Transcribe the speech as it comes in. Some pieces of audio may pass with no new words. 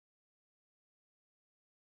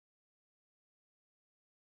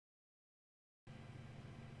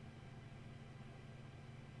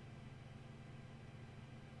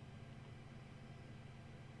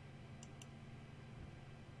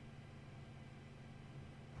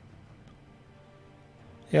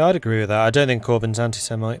Yeah, I'd agree with that. I don't think Corbyn's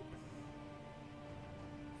anti-Semite.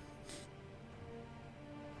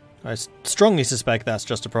 I strongly suspect that's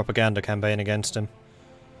just a propaganda campaign against him.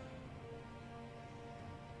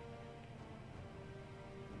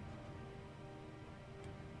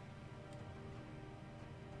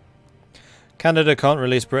 Canada can't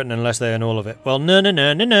release Britain unless they own all of it. Well, no, no,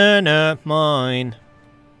 no, no, no, no. Mine.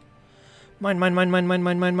 Mine, mine, mine, mine, mine,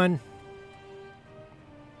 mine, mine, mine.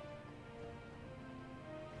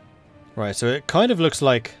 Right, so it kind of looks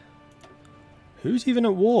like... Who's even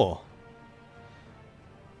at war?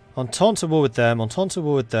 Entente's at war with them, Entente's at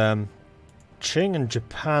war with them. Qing and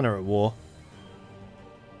Japan are at war.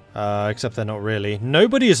 Except they're not really.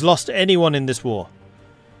 Nobody has lost anyone in this war.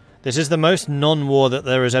 This is the most non-war that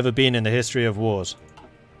there has ever been in the history of wars.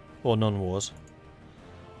 Or non-wars.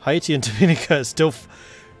 Haiti and Dominica are still...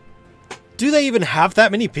 Do they even have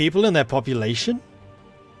that many people in their population?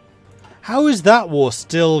 How is that war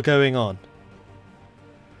still going on?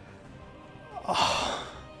 Oh.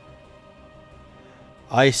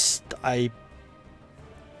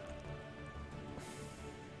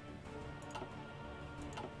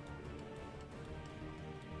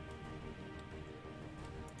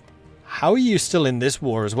 How are you still in this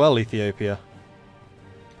war as well, Ethiopia?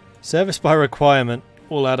 Service by requirement.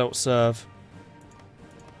 All adults serve.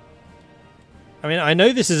 I mean, I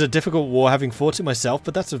know this is a difficult war having fought it myself,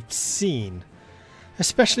 but that's obscene.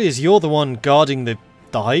 Especially as you're the one guarding the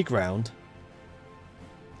high ground.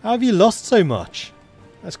 How have you lost so much?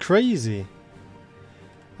 That's crazy.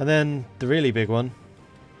 And then the really big one.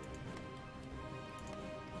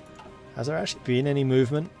 Has there actually been any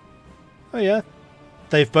movement? Oh yeah.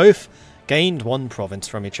 They've both gained one province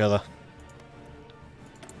from each other.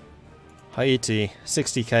 Haiti,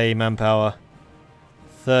 60k manpower.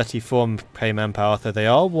 34k manpower, though they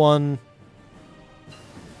are one...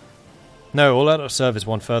 No, all out of service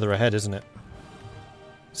one further ahead, isn't it?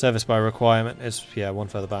 Service by requirement is, yeah, one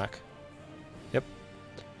further back. Yep.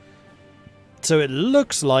 So it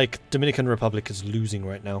looks like Dominican Republic is losing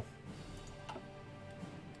right now.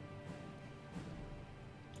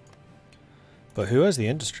 But who has the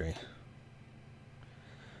industry?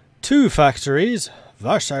 2 factories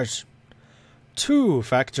versus 2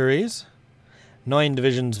 factories. 9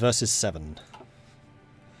 divisions versus 7.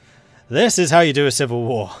 This is how you do a civil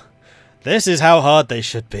war. This is how hard they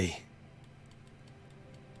should be.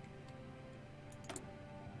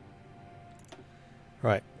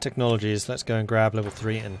 Right, technologies. Let's go and grab level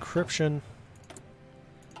 3 encryption.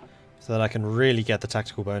 So that I can really get the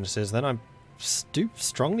tactical bonuses. Then I do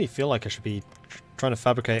strongly feel like I should be trying to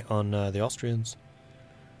fabricate on the Austrians.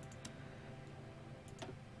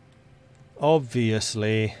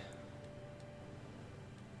 Obviously.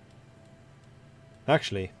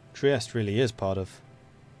 Actually, Trieste really is part of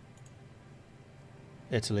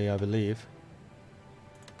Italy, I believe.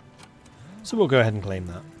 So we'll go ahead and claim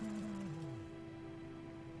that.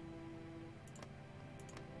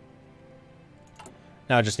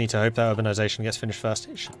 Now I just need to hope that urbanization gets finished first.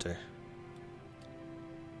 It should do.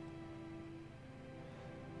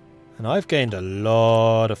 And I've gained a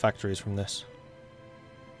lot of factories from this.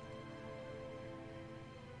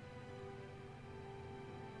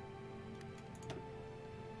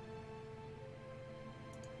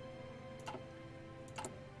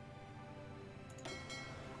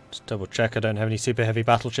 Just double check I don't have any super heavy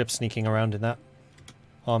battleships sneaking around in that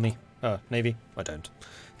army. Navy? I don't.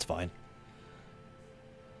 It's fine.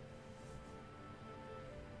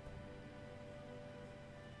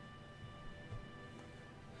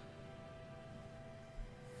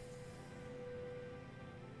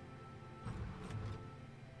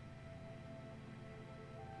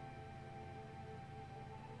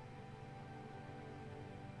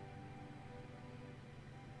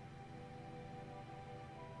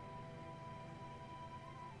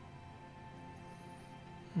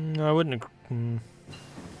 No, I wouldn't agree.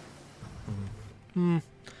 I'm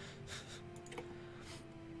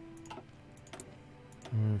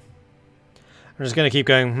just going to keep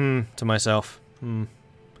going to myself. Do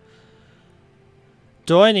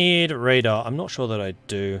I need radar? I'm not sure that I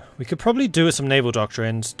do. We could probably do with some naval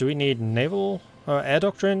doctrines. Do we need naval or air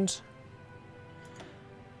doctrines?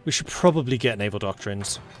 We should probably get naval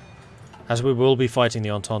doctrines, as we will be fighting the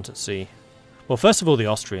Entente at sea. Well, first of all the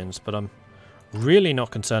Austrians, but I'm really not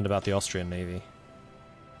concerned about the Austrian Navy.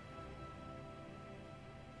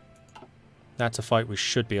 That's a fight we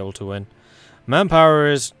should be able to win. Manpower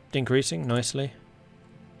is increasing nicely.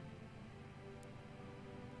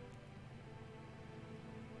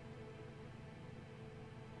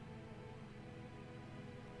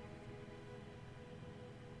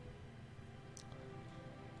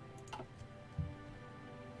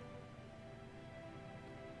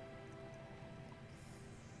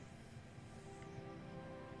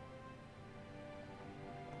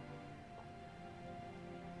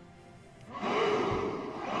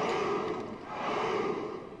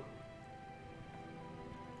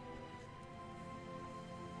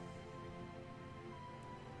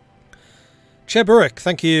 Cheburek,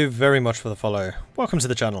 thank you very much for the follow. Welcome to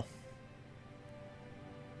the channel.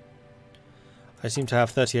 I seem to have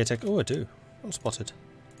 38 Oh, I do. Well spotted.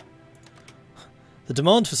 The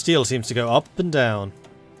demand for steel seems to go up and down.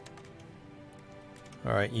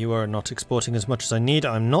 Alright, you are not exporting as much as I need.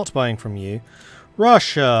 I'm not buying from you.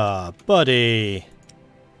 Russia, buddy!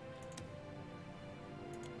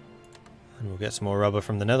 And we'll get some more rubber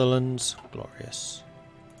from the Netherlands. Glorious.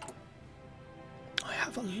 I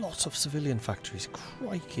have a lot of civilian factories.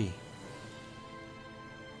 Crikey.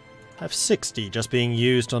 I have 60 just being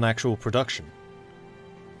used on actual production.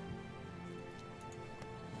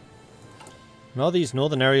 And are these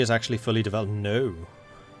northern areas actually fully developed? No.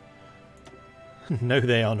 No,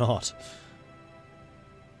 they are not.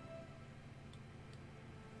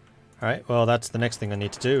 Alright, well that's the next thing I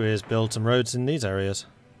need to do is build some roads in these areas.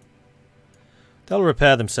 They'll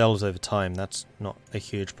repair themselves over time, that's not a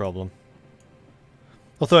huge problem.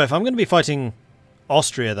 Although if I'm going to be fighting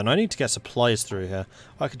Austria, then I need to get supplies through here.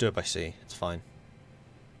 I could do it by sea, it's fine.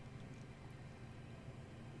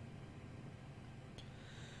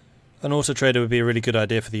 An auto trader would be a really good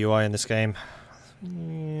idea for the UI in this game.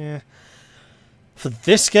 Yeah. For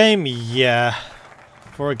this game, yeah.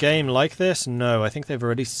 For a game like this, no. I think they've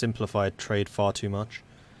already simplified trade far too much.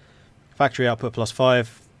 Factory output +5,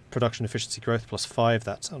 production efficiency growth +5,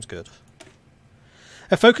 that sounds good.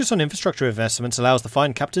 A focus on infrastructure investments allows the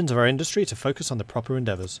fine captains of our industry to focus on the proper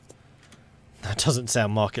endeavours. That doesn't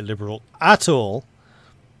sound market liberal at all.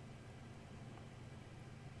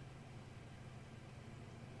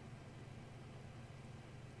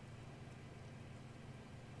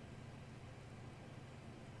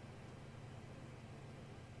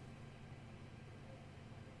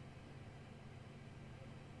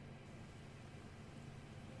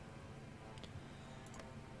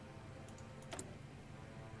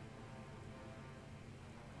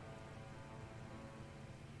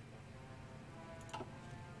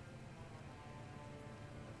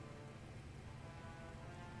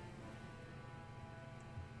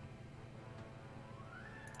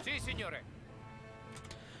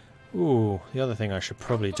 Ooh, the other thing I should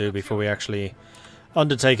probably do before we actually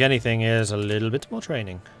undertake anything is a little bit more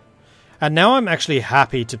training. And now I'm actually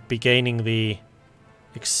happy to be gaining the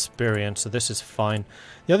experience, so this is fine.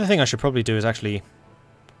 The other thing I should probably do is actually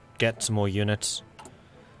get some more units.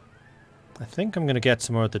 I think I'm going to get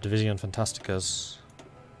some more of the Division Fantasticas.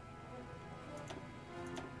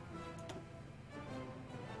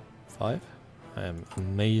 5? I am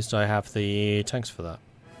amazed I have the tanks for that.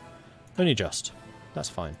 Only just. That's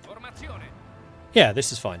fine. Yeah,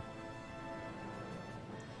 this is fine.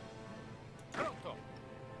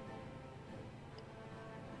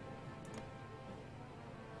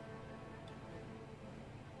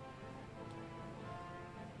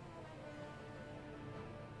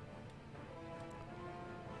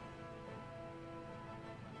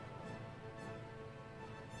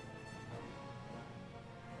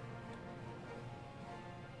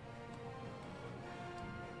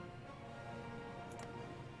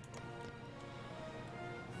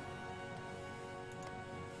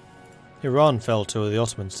 Iran fell to the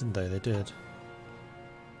Ottomans, didn't they? They did.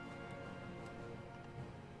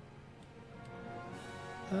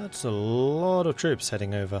 That's a lot of troops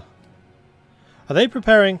heading over. Are they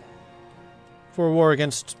preparing for a war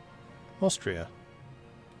against Austria?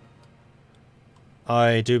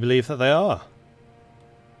 I do believe that they are.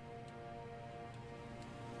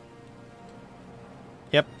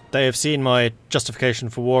 Yep, they have seen my justification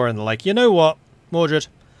for war and they're like, you know what, Mordred?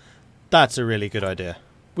 That's a really good idea.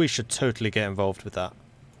 We should totally get involved with that.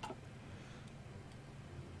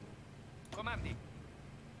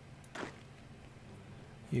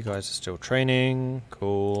 You guys are still training.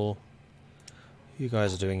 Cool. You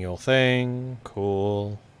guys are doing your thing.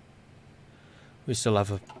 Cool. We still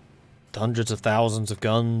have hundreds of thousands of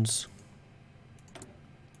guns.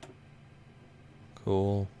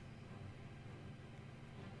 Cool.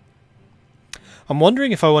 I'm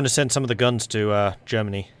wondering if I want to send some of the guns to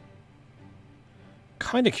Germany.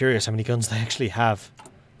 Kind of curious how many guns they actually have,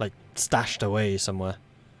 like, stashed away somewhere.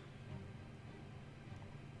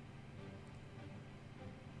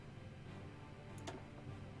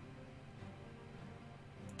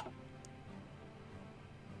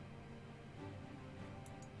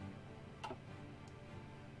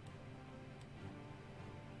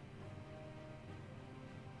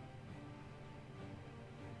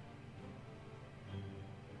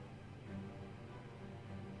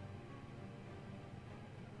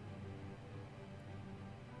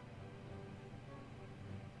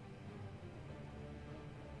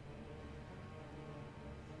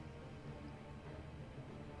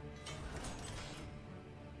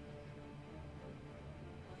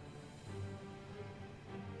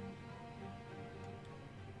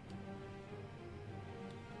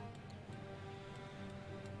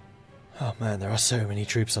 Oh man, there are so many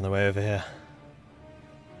troops on the way over here.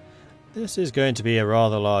 This is going to be a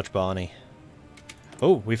rather large Barney.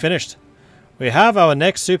 Oh, we finished. We have our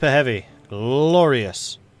next super heavy.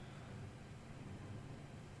 Glorious.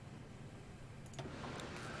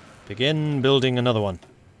 Begin building another one.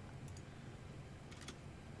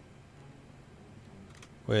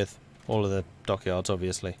 With all of the dockyards,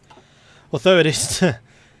 obviously. Although it is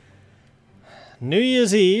New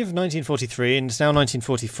Year's Eve, 1943, and it's now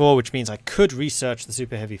 1944, which means I could research the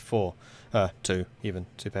Super Heavy 4. 2, even.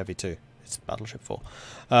 Super Heavy 2. It's Battleship 4.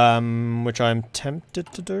 Which I'm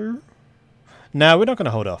tempted to do. No, we're not going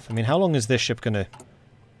to hold off. I mean, how long is this ship going to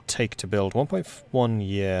take to build? 1.1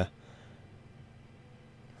 year.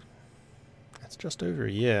 That's just over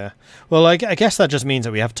a year. Well, I guess that just means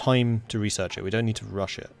that we have time to research it. We don't need to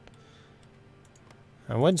rush it.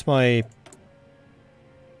 And when's my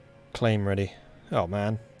claim ready? Oh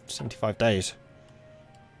man, 75 days.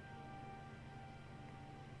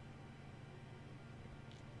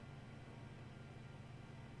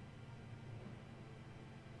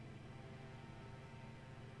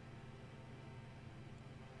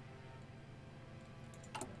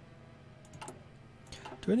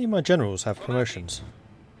 Do any of my generals have promotions?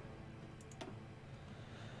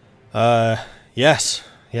 Yes.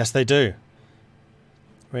 Yes, they do.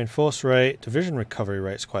 Reinforce rate, division recovery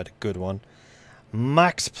rate is quite a good one.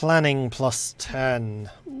 Max planning plus 10.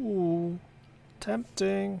 Ooh,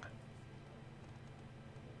 tempting.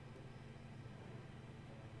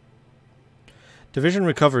 Division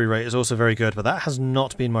recovery rate is also very good, but that has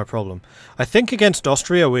not been my problem. I think against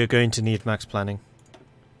Austria we're going to need max planning.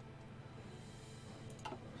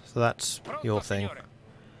 So that's your thing.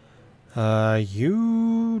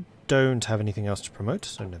 You don't have anything else to promote,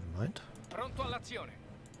 so never mind.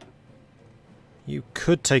 You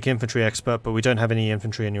could take infantry expert, but we don't have any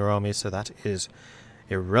infantry in your army, so that is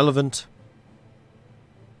irrelevant.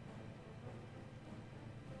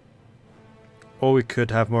 Or we could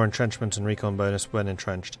have more entrenchment and recon bonus when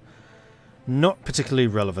entrenched. Not particularly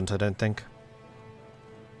relevant, I don't think.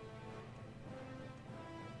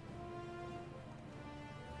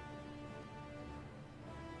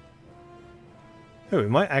 Oh, we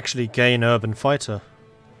might actually gain Urban Fighter.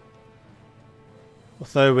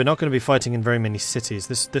 Although we're not going to be fighting in very many cities.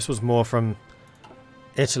 This was more from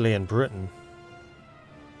Italy and Britain.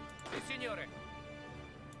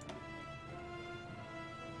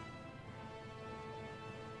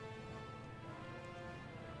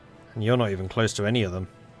 And you're not even close to any of them.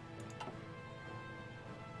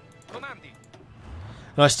 And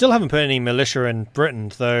I still haven't put any militia in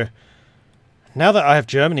Britain, though. Now that I have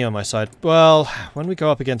Germany on my side, well, when we go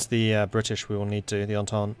up against the British, we will need to, the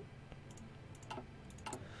Entente.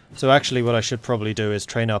 So actually what I should probably do is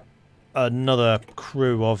train up another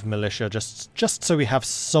crew of militia, just so we have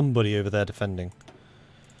somebody over there defending.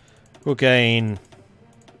 We'll gain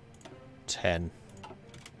 10.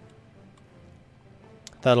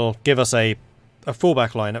 That'll give us a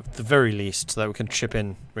fallback line at the very least, so that we can chip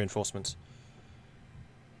in reinforcements.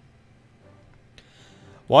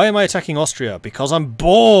 Why am I attacking Austria? Because I'm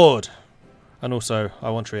bored! And also, I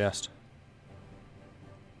want Trieste.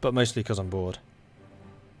 But mostly because I'm bored.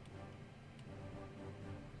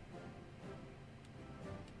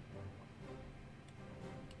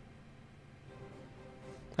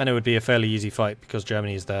 And it would be a fairly easy fight because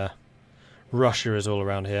Germany is there. Russia is all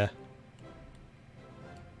around here.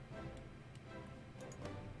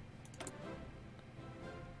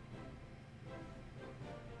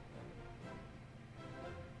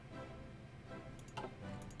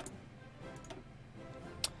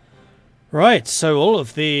 Right, so all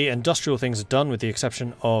of the industrial things are done with the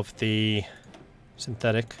exception of the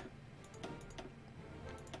synthetic.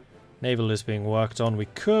 Naval is being worked on. We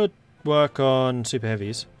could work on super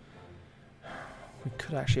heavies. We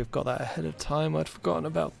could actually have got that ahead of time. I'd forgotten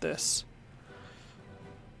about this.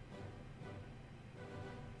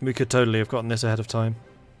 We could totally have gotten this ahead of time.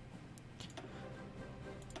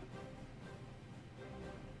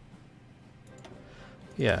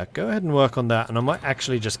 Yeah, go ahead and work on that, and I might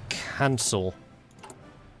actually just cancel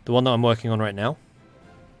the one that I'm working on right now.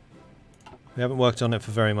 We haven't worked on it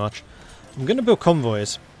for very much. I'm going to build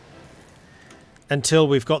convoys until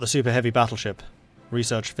we've got the super heavy battleship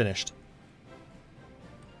research finished.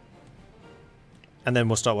 And then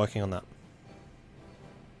we'll start working on that.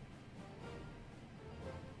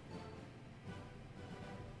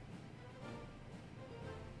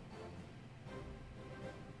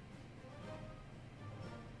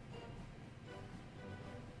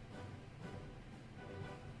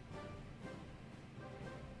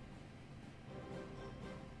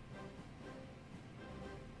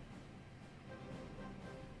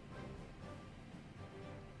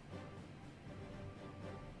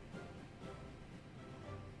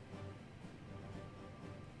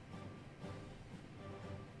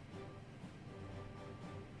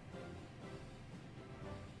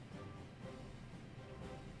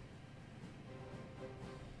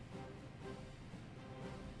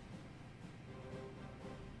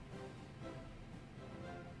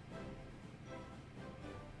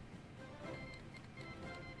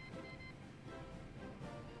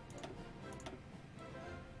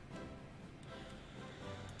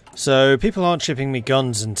 So people aren't shipping me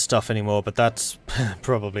guns and stuff anymore, but that's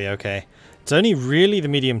probably okay. It's only really the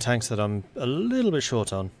medium tanks that I'm a little bit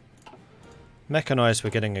short on. Mechanized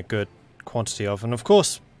we're getting a good quantity of, and of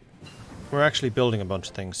course we're actually building a bunch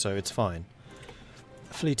of things, so it's fine.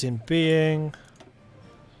 Fleet in being.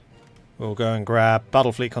 We'll go and grab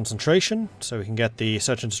Battle Fleet Concentration, so we can get the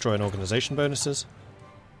Search and Destroy and Organization bonuses.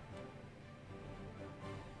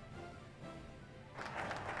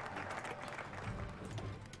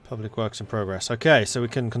 Public Works in progress. Okay, so we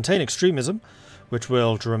can contain extremism, which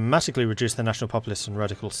will dramatically reduce the national populists and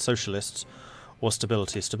radical socialists, or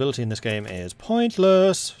stability. Stability in this game is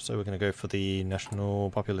pointless, so we're going to go for the national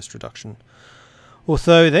populist reduction.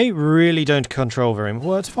 Although they really don't control very much.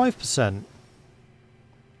 Well, it's 5%.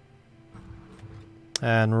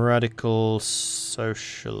 And radical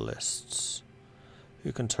socialists,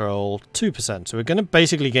 who control 2%. So we're going to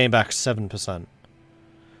basically gain back 7%,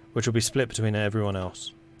 which will be split between everyone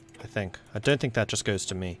else. I think. I don't think that just goes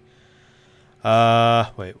to me.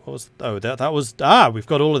 Wait, what was... Oh, that was... Ah, we've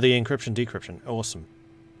got all of the encryption, decryption. Awesome.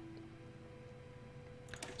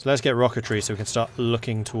 So let's get rocketry so we can start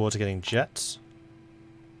looking towards getting jets.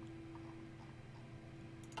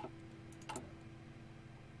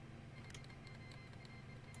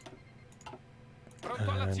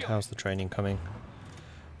 And how's the training coming?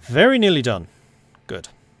 Very nearly done. Good.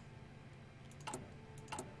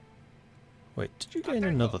 Wait, did you gain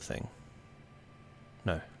another thing?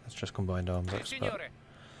 No, that's just combined arms expert.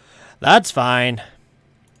 That's fine.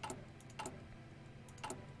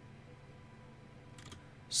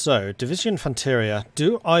 So, Division Infanteria.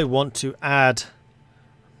 Do I want to add...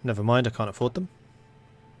 Never mind, I can't afford them.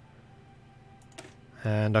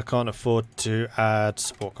 And I can't afford to add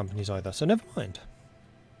support companies either, so never mind.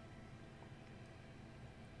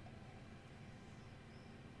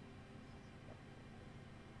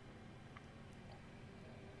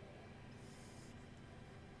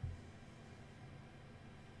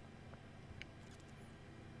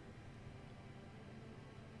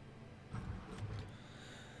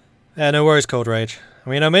 No worries, Cold Rage. I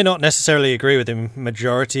mean, I may not necessarily agree with the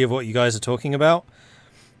majority of what you guys are talking about,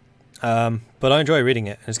 but I enjoy reading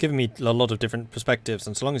it. It's given me a lot of different perspectives,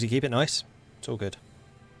 and so long as you keep it nice, it's all good.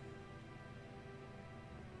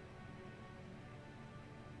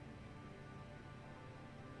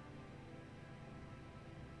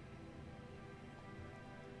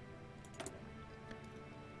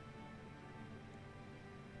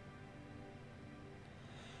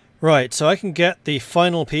 Right, so I can get the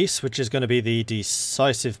final piece, which is going to be the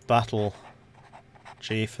decisive battle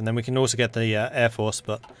chief, and then we can also get the Air Force,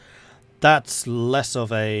 but that's less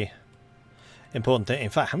of a important thing.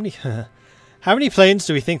 In fact, how many planes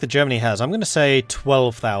do we think that Germany has? I'm going to say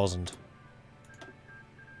 12,000.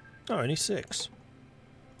 Oh, only 6.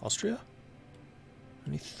 Austria?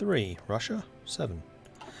 Only 3. Russia? 7.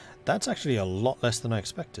 That's actually a lot less than I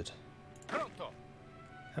expected. How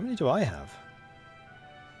many do I have?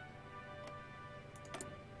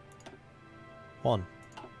 1.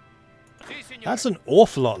 That's an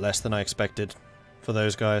awful lot less than I expected for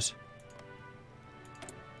those guys.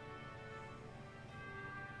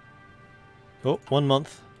 Oh, 1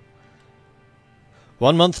 month.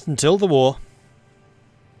 1 month until the war.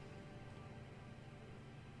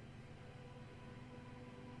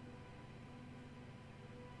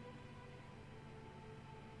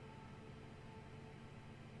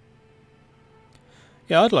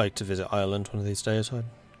 Yeah, I'd like to visit Ireland one of these days.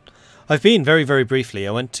 I've been very, very briefly.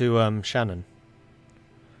 I went to Shannon.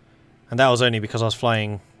 And that was only because I was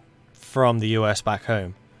flying from the US back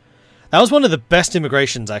home. That was one of the best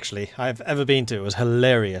immigrations, actually, I've ever been to. It was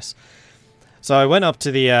hilarious. So I went up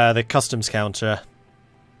to the customs counter,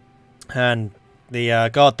 and the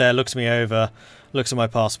guard there looks me over, looks at my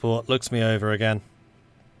passport, looks me over again,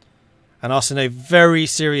 and asks in a very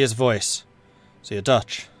serious voice, "So you're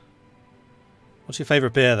Dutch? What's your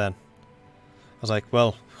favourite beer, then?" I was like,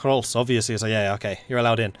 "Well, Grols, obviously." I was like, "Yeah, okay, you're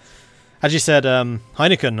allowed in." Had you said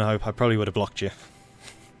Heineken, I probably would have blocked you.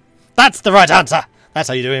 That's the right answer! That's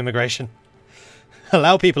how you do immigration.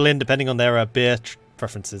 Allow people in depending on their beer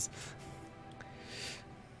preferences.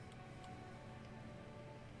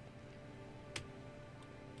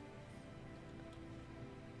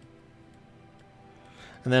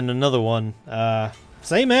 And then another one,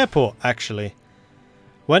 same airport actually.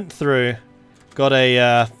 Went through, got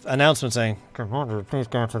a announcement saying, "Good Mordred, please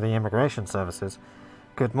go to the immigration services.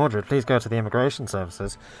 Good Mordred, please go to the immigration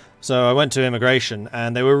services." So I went to immigration,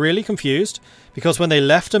 and they were really confused because when they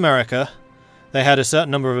left America, they had a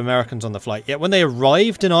certain number of Americans on the flight. Yet when they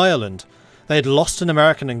arrived in Ireland, they had lost an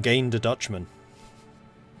American and gained a Dutchman.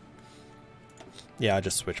 Yeah, I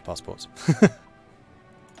just switched passports.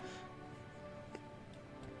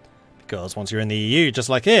 Because once you're in the EU, just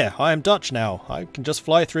like here, I am Dutch now. I can just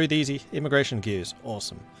fly through these immigration queues.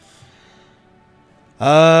 Awesome.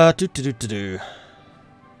 What do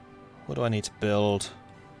I need to build?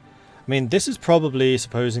 I mean, this is probably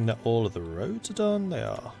supposing that all of the roads are done. They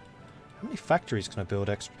are. How many factories can I build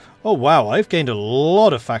extra? Oh wow, I've gained a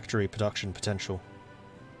lot of factory production potential.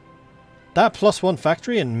 That +1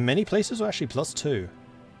 factory in many places are actually +2.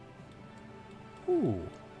 Ooh.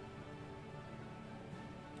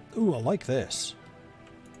 Ooh, I like this.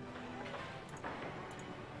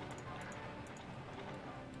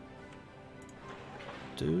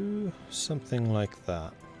 Do something like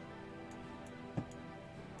that.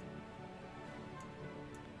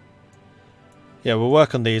 Yeah, we'll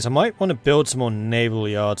work on these. I might want to build some more naval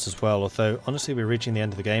yards as well, although honestly we're reaching the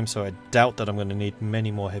end of the game, so I doubt that I'm going to need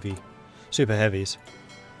many more super heavies.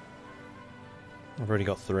 I've already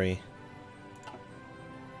got 3.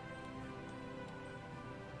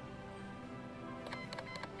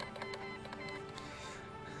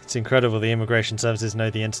 It's incredible the immigration services know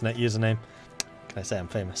the internet username. Can I say I'm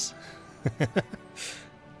famous?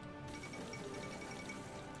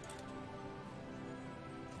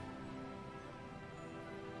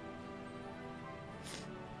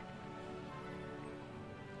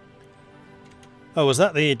 Oh, was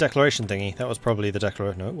that the declaration thingy? That was probably the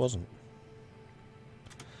declaration. No, it wasn't.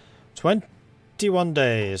 21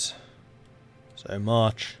 days. So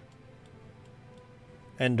March.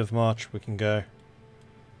 End of March we can go.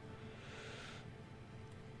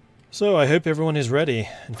 So I hope everyone is ready.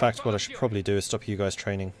 In fact, what I should probably do is stop you guys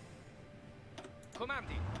training.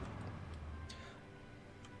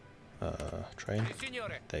 Train.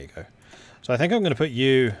 There you go. So I think I'm going to put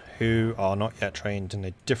you, who are not yet trained, in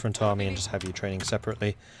a different army and just have you training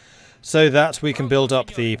separately, so that we can build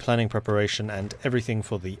up the planning, preparation and everything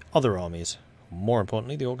for the other armies. More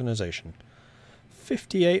importantly, the organisation.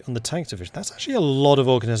 58 on the tank division. That's actually a lot of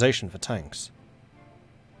organisation for tanks.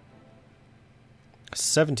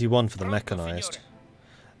 71 for the mechanised.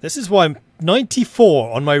 This is why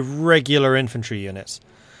 94 on my regular infantry units.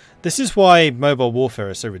 This is why mobile warfare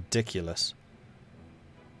is so ridiculous.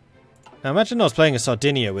 Now imagine I was playing a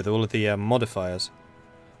Sardinia with all of the modifiers.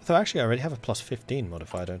 Although actually I already have a +15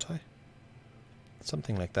 modifier, don't I?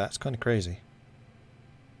 Something like that. It's kind of crazy.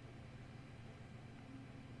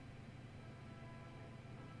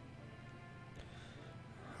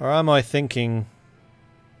 Or am I thinking...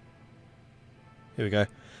 Here we go.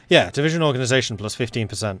 Yeah, division organisation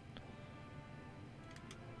 +15%.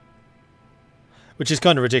 Which is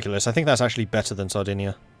kind of ridiculous. I think that's actually better than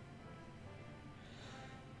Sardinia.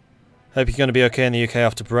 Hope you're going to be okay in the UK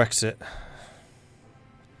after Brexit.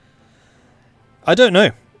 I don't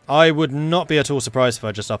know. I would not be at all surprised if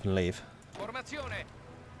I just up and leave.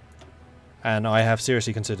 And I have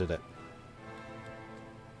seriously considered it.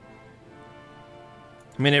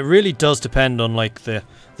 I mean, it really does depend on, like, the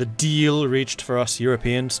deal reached for us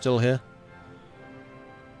Europeans still here.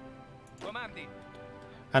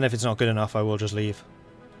 And if it's not good enough, I will just leave.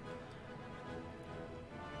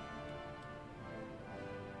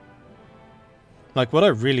 Like, what I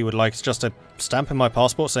really would like is just a stamp in my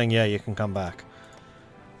passport saying, yeah, you can come back.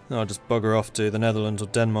 No, I'll just bugger off to the Netherlands or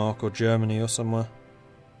Denmark or Germany or somewhere.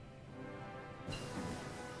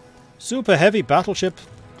 Super heavy battleship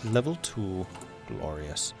level 2.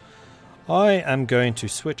 Glorious. I am going to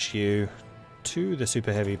switch you to the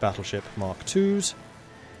super heavy battleship Mark IIs,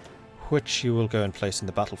 which you will go and place in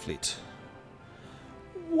the battle fleet.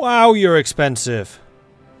 Wow, you're expensive!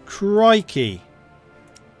 Crikey!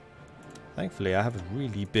 Thankfully, I have a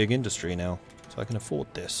really big industry now, so I can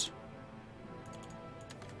afford this.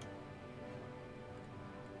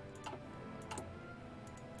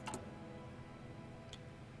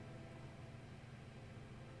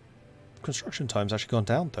 Construction time's actually gone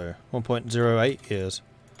down, though. 1.08 years.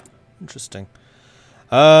 Interesting.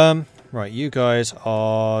 Right, you guys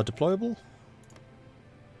are deployable.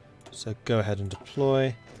 So go ahead and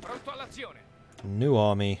deploy. New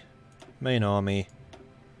army. Main army.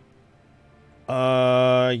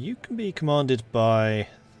 You can be commanded by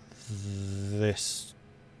this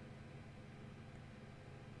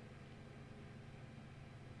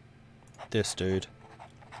dude.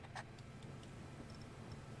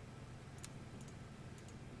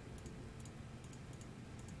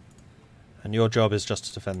 And your job is just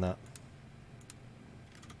to defend that.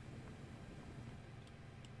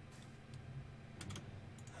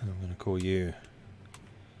 And I'm going to call you...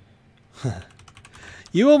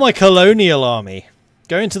 You are my colonial army.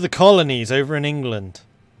 Go into the colonies over in England.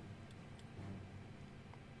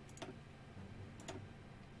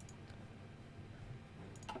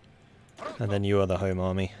 And then you are the home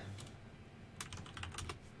army.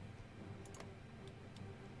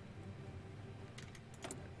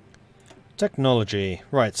 Technology.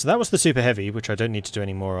 Right, so that was the super heavy, which I don't need to do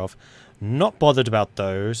any more of. Not bothered about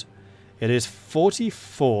those. It is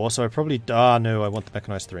 44, so I probably... Ah, no, I want the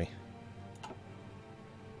mechanized 3.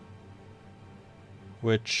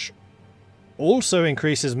 Which also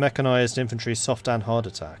increases mechanized infantry soft and hard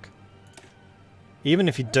attack. Even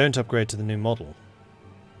if you don't upgrade to the new model.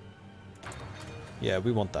 Yeah,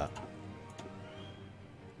 we want that.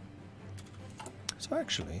 So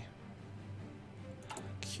actually...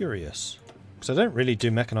 Curious. Because I don't really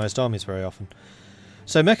do mechanized armies very often.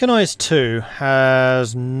 So mechanized 2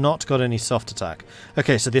 has not got any soft attack.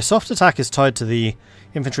 Okay, so the soft attack is tied to the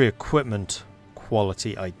infantry equipment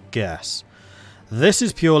quality, I guess. This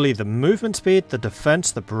is purely the movement speed, the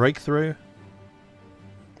defense, the breakthrough,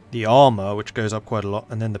 the armor, which goes up quite a lot,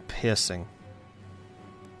 and then the piercing.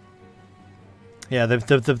 Yeah,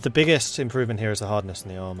 the biggest improvement here is the hardness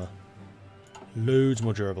and the armor. Loads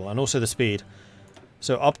more durable, and also the speed.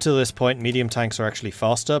 So up to this point, medium tanks are actually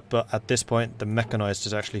faster, but at this point, the mechanized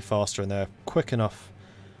is actually faster, and they're quick enough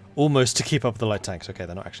almost to keep up with the light tanks. Okay,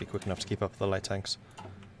 they're not actually quick enough to keep up with the light tanks.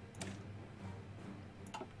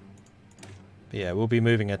 But yeah, we'll be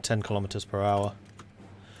moving at 10 kilometers per hour,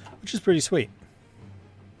 which is pretty sweet.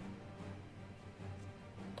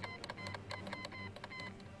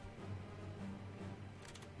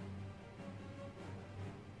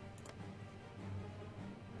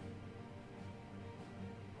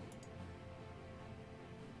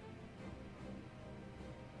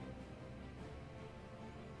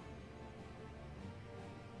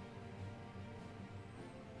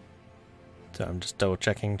 So I'm just double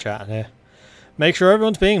checking chat here. Make sure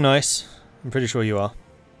everyone's being nice. I'm pretty sure you are.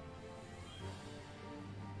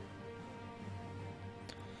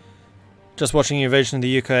 Just watching the invasion of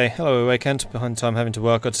the UK. Hello, away Kent. Behind time having to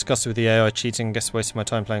work. Got disgusted with the AI cheating. Guess wasting my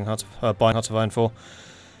time playing buying Hearts of Iron 4.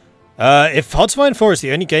 If Hearts of Iron 4 is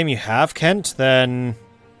the only game you have, Kent, then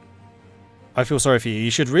I feel sorry for you.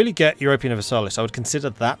 You should really get European Universalis. I would consider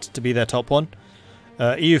that to be their top one.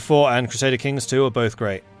 EU4 and Crusader Kings 2 are both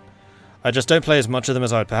great. I just don't play as much of them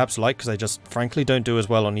as I'd perhaps like, because they just frankly don't do as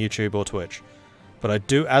well on YouTube or Twitch. But I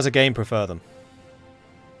do, as a game, prefer them.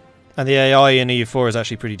 And the AI in EU4 is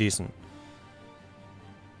actually pretty decent.